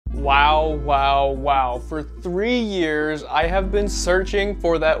Wow, wow, wow. For 3 years, I have been searching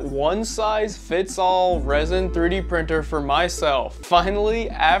for that one-size-fits-all resin 3D printer for myself.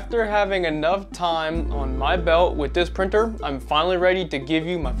 Finally, after having enough time on my belt with this printer, I'm finally ready to give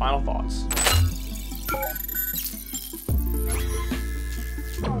you my final thoughts.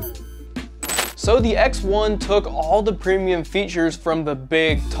 So the X1 took all the premium features from the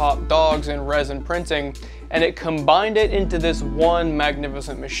big top dogs in resin printing, and it combined it into this one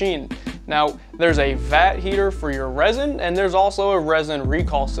magnificent machine. Now, there's a vat heater for your resin, and there's also a resin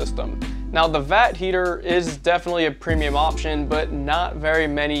recall system. Now, the vat heater is definitely a premium option, but not very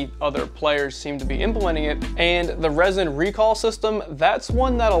many other players seem to be implementing it. And the resin recall system, that's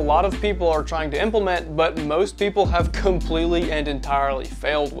one that a lot of people are trying to implement, but most people have completely and entirely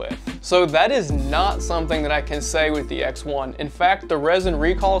failed with. So that is not something that I can say with the X1. In fact, the resin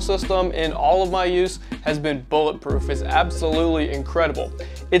recall system in all of my use has been bulletproof. It's absolutely incredible.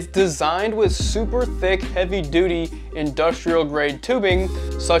 It's designed with super thick, heavy duty industrial grade tubing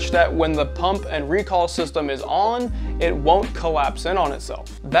such that when the pump and recall system is on, it won't collapse in on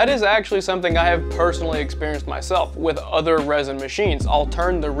itself. That is actually something I have personally experienced myself with other resin machines. I'll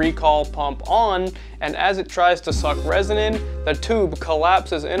turn the recall pump on, and as it tries to suck resin in, the tube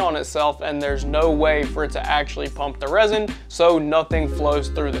collapses in on itself and there's no way for it to actually pump the resin, so nothing flows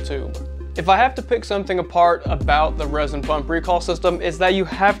through the tube. If I have to pick something apart about the resin pump recall system, it's that you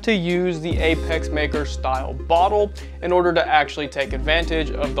have to use the ApexMaker style bottle in order to actually take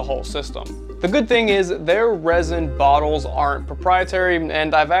advantage of the whole system. The good thing is their resin bottles aren't proprietary,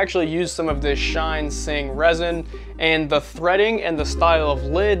 and I've actually used some of this Shine Sing resin, and the threading and the style of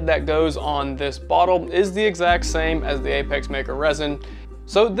lid that goes on this bottle is the exact same as the ApexMaker resin.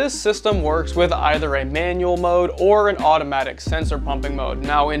 So this system works with either a manual mode or an automatic sensor pumping mode.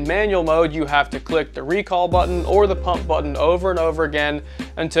 Now in manual mode, you have to click the recall button or the pump button over and over again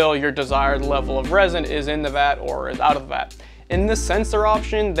until your desired level of resin is in the vat or is out of the vat. In the sensor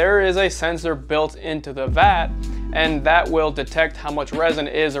option, there is a sensor built into the vat, and that will detect how much resin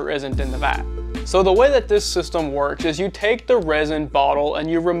is or isn't in the vat. So the way that this system works is you take the resin bottle and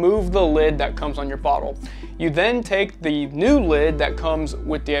you remove the lid that comes on your bottle. You then take the new lid that comes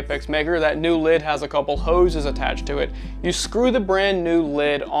with the ApexMaker. That new lid has a couple hoses attached to it. You screw the brand new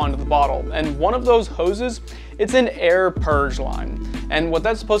lid onto the bottle, and one of those hoses, it's an air purge line. And what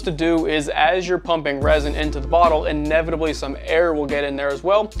that's supposed to do is as you're pumping resin into the bottle, inevitably some air will get in there as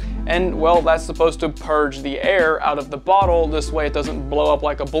well. And well, that's supposed to purge the air out of the bottle. This way it doesn't blow up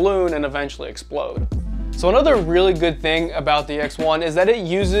like a balloon and eventually explode. So another really good thing about the X1 is that it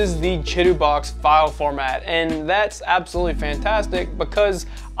uses the CHITUBOX file format, and that's absolutely fantastic because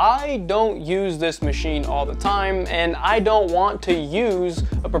I don't use this machine all the time, and I don't want to use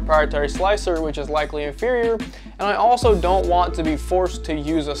a proprietary slicer, which is likely inferior, and I also don't want to be forced to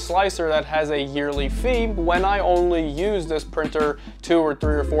use a slicer that has a yearly fee when I only use this printer 2 or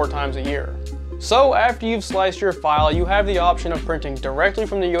 3 or 4 times a year. So after you've sliced your file, you have the option of printing directly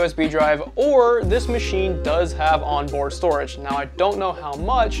from the USB drive, or this machine does have onboard storage. Now I don't know how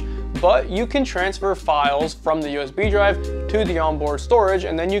much, but you can transfer files from the USB drive to the onboard storage,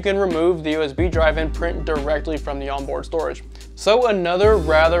 and then you can remove the USB drive and print directly from the onboard storage. So another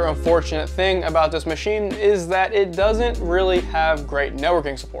rather unfortunate thing about this machine is that it doesn't really have great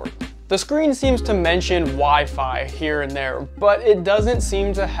networking support. The screen seems to mention Wi-Fi here and there, but it doesn't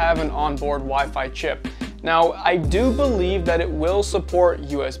seem to have an onboard Wi-Fi chip. Now, I do believe that it will support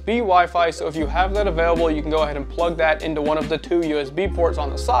USB Wi-Fi, so if you have that available, you can go ahead and plug that into one of the 2 USB ports on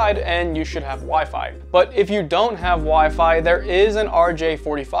the side, and you should have Wi-Fi. But if you don't have Wi-Fi, there is an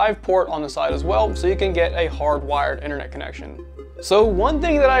RJ45 port on the side as well, so you can get a hardwired internet connection. So one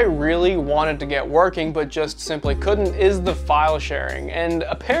thing that I really wanted to get working but just simply couldn't is the file sharing, and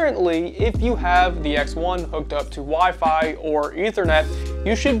apparently if you have the X1 hooked up to Wi-Fi or Ethernet,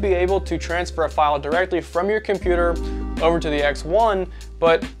 you should be able to transfer a file directly from your computer over to the X1,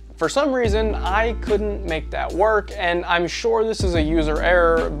 but for some reason I couldn't make that work, and I'm sure this is a user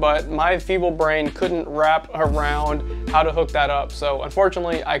error, but my feeble brain couldn't wrap around how to hook that up, so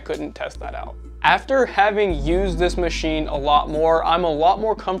unfortunately I couldn't test that out. After having used this machine a lot more, I'm a lot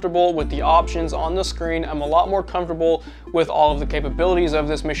more comfortable with the options on the screen. I'm a lot more comfortable with all of the capabilities of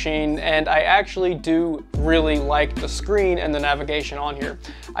this machine, and I actually do really like the screen and the navigation on here.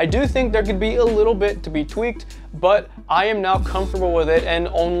 I do think there could be a little bit to be tweaked, but I am now comfortable with it, and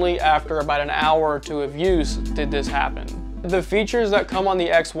only after about an hour or 2 of use did this happen. The features that come on the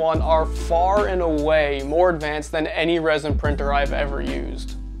X1 are far and away more advanced than any resin printer I've ever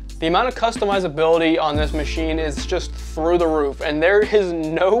used. The amount of customizability on this machine is just through the roof, and there is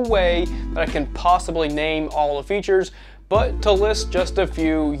no way that I can possibly name all the features, But to list just a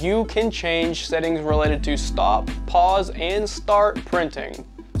few, you can change settings related to stop, pause, and start printing.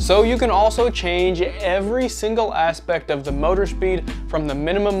 So you can also change every single aspect of the motor speed, from the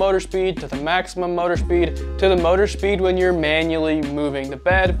minimum motor speed to the maximum motor speed to the motor speed when you're manually moving the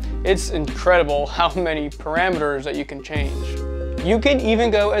bed. It's incredible how many parameters that you can change. You can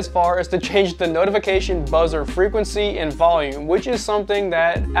even go as far as to change the notification buzzer frequency and volume, which is something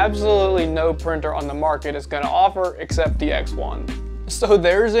that absolutely no printer on the market is going to offer except the X1. So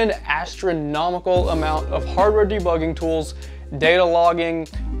there's an astronomical amount of hardware debugging tools, data logging,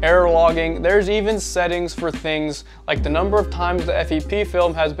 error logging. There's even settings for things like the number of times the FEP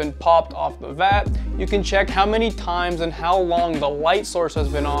film has been popped off the vat. You can check how many times and how long the light source has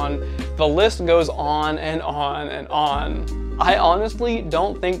been on. The list goes on and on and on. I honestly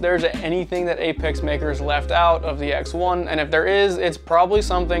don't think there's anything that ApexMaker's left out of the X1, and if there is, it's probably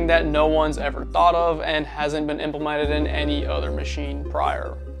something that no one's ever thought of and hasn't been implemented in any other machine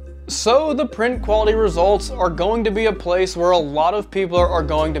prior. So the print quality results are going to be a place where a lot of people are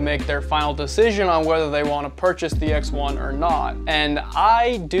going to make their final decision on whether they want to purchase the X1 or not. And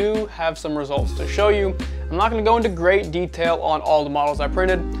I do have some results to show you. I'm not going to go into great detail on all the models I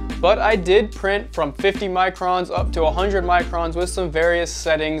printed, but I did print from 50 microns up to 100 microns with some various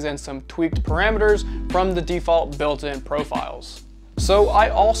settings and some tweaked parameters from the default built-in profiles. So I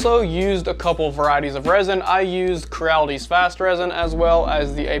also used a couple varieties of resin. I used Creality's fast resin as well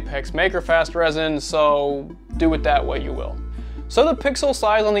as the ApexMaker fast resin, so do it that way you will. So the pixel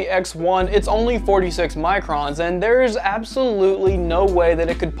size on the X1, it's only 46 microns, and there's absolutely no way that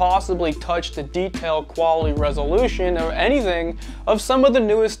it could possibly touch the detail, quality, resolution, or anything of some of the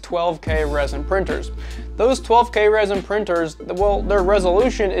newest 12K resin printers. Those 12K resin printers, well, their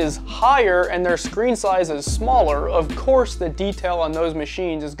resolution is higher and their screen size is smaller. Of course, the detail on those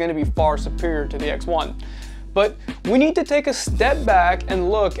machines is going to be far superior to the X1. But we need to take a step back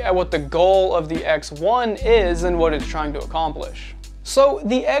and look at what the goal of the X1 is and what it's trying to accomplish. So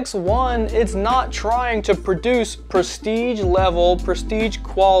the X1, it's not trying to produce prestige level, prestige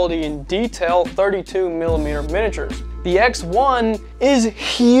quality and detail 32mm miniatures. The X1 is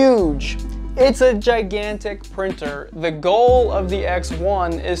huge. It's a gigantic printer. The goal of the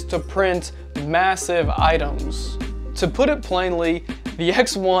X1 is to print massive items. To put it plainly, the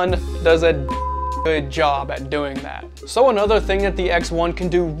X1 does a good job at doing that. So another thing that the X1 can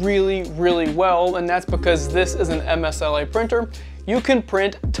do really, really well, and that's because this is an MSLA printer, you can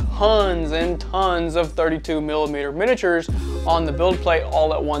print tons and tons of 32mm miniatures on the build plate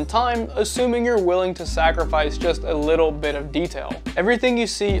all at one time, assuming you're willing to sacrifice just a little bit of detail. Everything you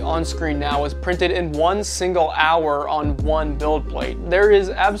see on screen now is printed in one single hour on one build plate. There is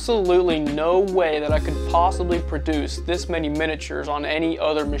absolutely no way that I could possibly produce this many miniatures on any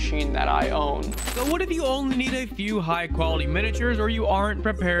other machine that I own. So what if you only need a few high quality miniatures, or you aren't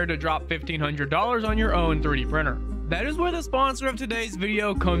prepared to drop $1,500 on your own 3D printer? That is where the sponsor of today's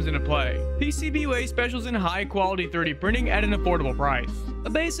video comes into play. PCBWay specials in high quality 3D printing at an affordable price. A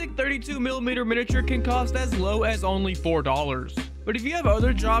basic 32mm miniature can cost as low as only $4. But if you have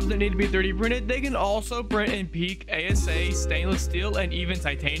other jobs that need to be 3D printed, they can also print in PEEK, ASA, stainless steel, and even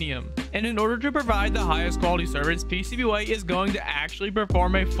titanium. And in order to provide the highest quality service, PCBWay is going to actually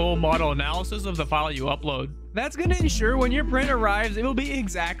perform a full model analysis of the file you upload. That's going to ensure when your print arrives, it will be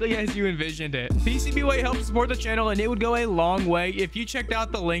exactly as you envisioned it. PCBWay helps support the channel, and it would go a long way if you checked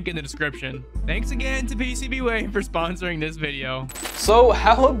out the link in the description. Thanks again to PCBWay for sponsoring this video. So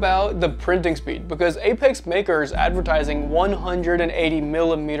how about the printing speed? Because ApexMaker is advertising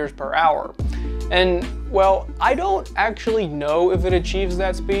 180mm per hour. And well, I don't actually know if it achieves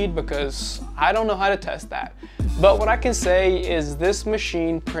that speed because I don't know how to test that. But what I can say is this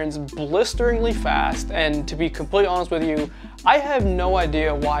machine prints blisteringly fast, and to be completely honest with you, I have no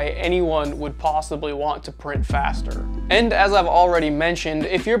idea why anyone would possibly want to print faster. And as I've already mentioned,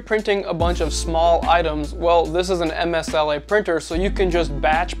 if you're printing a bunch of small items, well, this is an MSLA printer, so you can just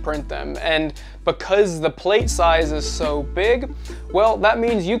batch print them. And because the plate size is so big, well, that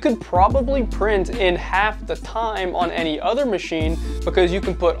means you could probably print in half the time on any other machine because you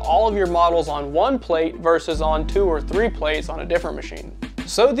can put all of your models on one plate versus on 2 or 3 plates on a different machine.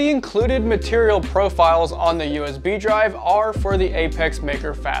 So the included material profiles on the USB drive are for the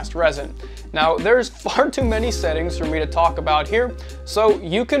ApexMaker fast resin. Now there's far too many settings for me to talk about here, so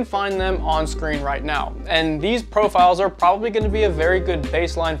you can find them on screen right now. And these profiles are probably going to be a very good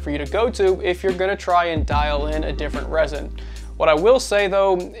baseline for you to go to if you're going to try and dial in a different resin. What I will say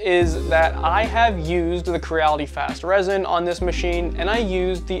though is that I have used the Creality fast resin on this machine, and I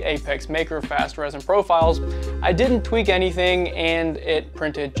used the ApexMaker fast resin profiles. I didn't tweak anything and it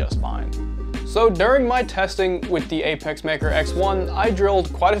printed just fine. So during my testing with the ApexMaker X1, I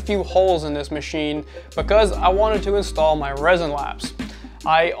drilled quite a few holes in this machine because I wanted to install my resin laps.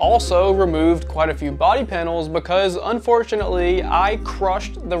 I also removed quite a few body panels because unfortunately I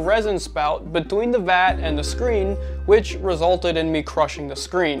crushed the resin spout between the vat and the screen, which resulted in me crushing the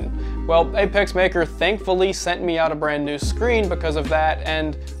screen. Well, ApexMaker thankfully sent me out a brand new screen because of that,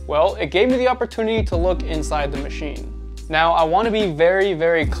 and well, it gave me the opportunity to look inside the machine. Now, I want to be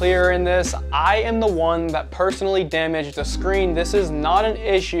very clear in this. I am the one that personally damaged the screen. This is not an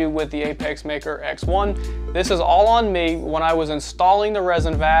issue with the ApexMaker X1. This is all on me. When I was installing the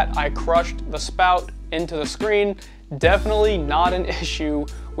resin vat, I crushed the spout into the screen. Definitely not an issue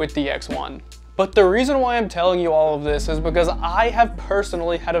with the X1. But the reason why I'm telling you all of this is because I have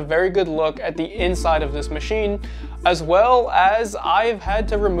personally had a very good look at the inside of this machine, as well as I've had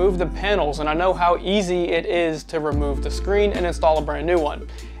to remove the panels, and I know how easy it is to remove the screen and install a brand new one.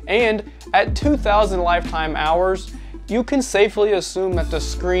 And at 2,000 lifetime hours, you can safely assume that the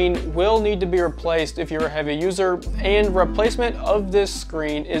screen will need to be replaced if you're a heavy user, and replacement of this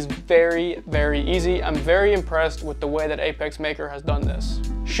screen is very easy. I'm very impressed with the way that ApexMaker has done this.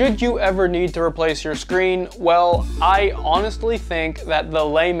 Should you ever need to replace your screen, well, I honestly think that the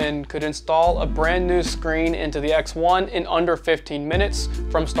layman could install a brand new screen into the X1 in under 15 minutes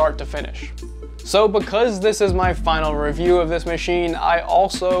from start to finish. So because this is my final review of this machine, I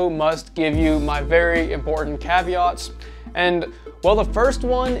also must give you my very important caveats. And well, the first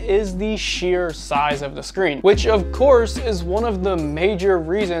one is the sheer size of the screen, which of course is one of the major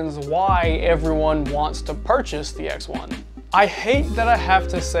reasons why everyone wants to purchase the X1. I hate that I have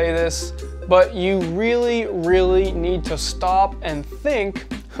to say this, but you really need to stop and think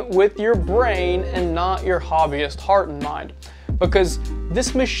with your brain and not your hobbyist heart and mind, because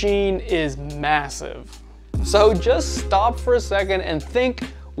this machine is massive. So just stop for a second and think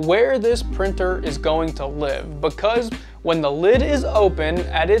where this printer is going to live, because when the lid is open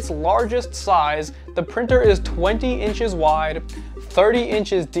at its largest size, the printer is 20 inches wide, 30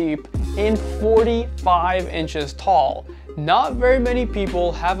 inches deep, and 45 inches tall. Not very many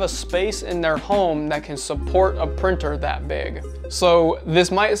people have a space in their home that can support a printer that big. So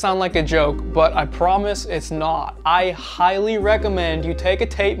this might sound like a joke, but I promise it's not. I highly recommend you take a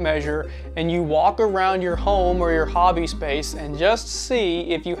tape measure and you walk around your home or your hobby space and just see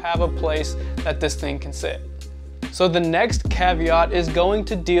if you have a place that this thing can sit. So the next caveat is going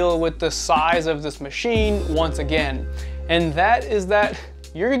to deal with the size of this machine once again, and that is that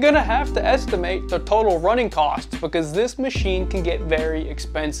you're gonna have to estimate the total running costs because this machine can get very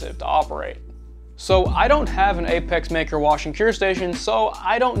expensive to operate. So I don't have an ApexMaker wash and cure station, so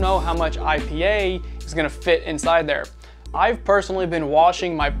I don't know how much IPA is gonna fit inside there. I've personally been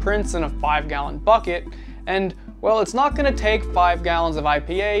washing my prints in a 5-gallon bucket, and well, it's not gonna take 5 gallons of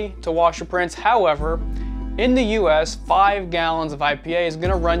IPA to wash your prints. However, in the US, 5 gallons of IPA is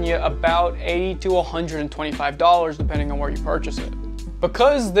gonna run you about $80 to $125 depending on where you purchase it.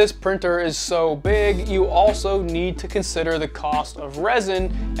 Because this printer is so big, you also need to consider the cost of resin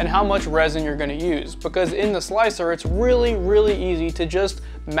and how much resin you're going to use. Because in the slicer, it's really easy to just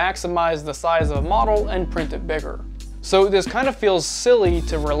maximize the size of a model and print it bigger. So this kind of feels silly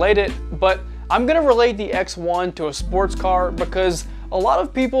to relate it, but I'm going to relate the X1 to a sports car because a lot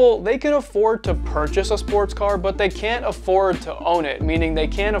of people, they can afford to purchase a sports car, but they can't afford to own it, meaning they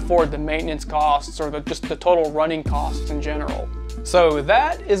can't afford the maintenance costs or just the total running costs in general. So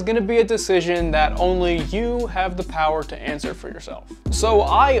that is going to be a decision that only you have the power to answer for yourself. So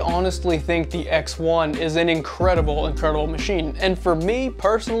I honestly think the X1 is an incredible machine. And for me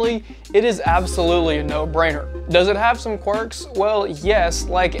personally, it is absolutely a no-brainer. Does it have some quirks? Well, yes,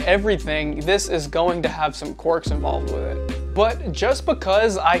 like everything, this is going to have some quirks involved with it. But just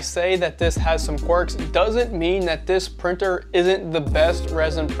because I say that this has some quirks doesn't mean that this printer isn't the best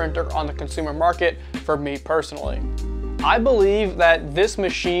resin printer on the consumer market for me personally. I believe that this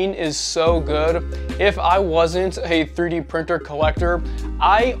machine is so good. If I wasn't a 3D printer collector,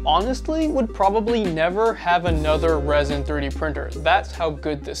 I honestly would probably never have another resin 3D printer. That's how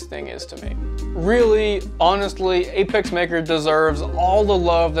good this thing is to me. Really, honestly, ApexMaker deserves all the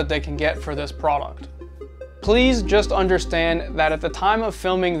love that they can get for this product. Please just understand that at the time of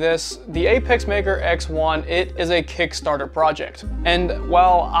filming this, the ApexMaker X1, it is a Kickstarter project. And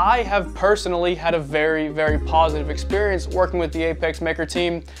while I have personally had a very positive experience working with the ApexMaker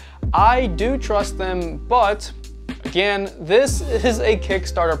team, I do trust them, but again, this is a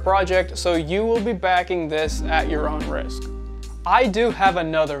Kickstarter project, so you will be backing this at your own risk. I do have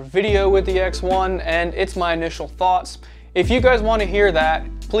another video with the X1, and it's my initial thoughts. If you guys want to hear that,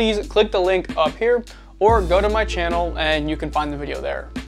 please click the link up here, or go to my channel and you can find the video there.